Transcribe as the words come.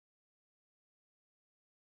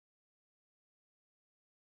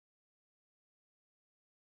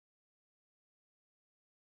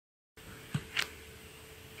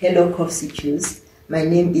Hello constituents, my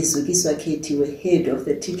name is Qwaqwa, head of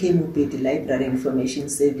the Mopeli Library Information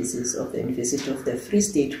Services of the University of the Free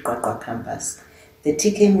State Qwaqwa campus. The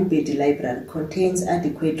Mopeli Library contains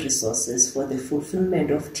adequate resources for the fulfillment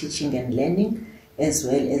of teaching and learning, as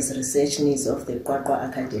well as research needs of the Qwaqwa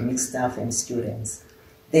academic staff and students.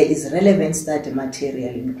 There is relevant study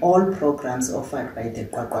material in all programs offered by the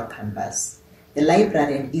Qwaqwa campus. The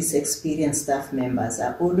library and its experienced staff members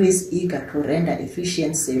are always eager to render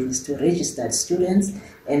efficient service to registered students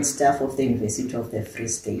and staff of the University of the Free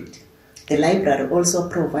State. The library also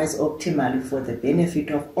provides optimally for the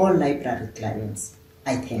benefit of all library clients.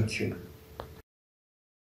 I thank you.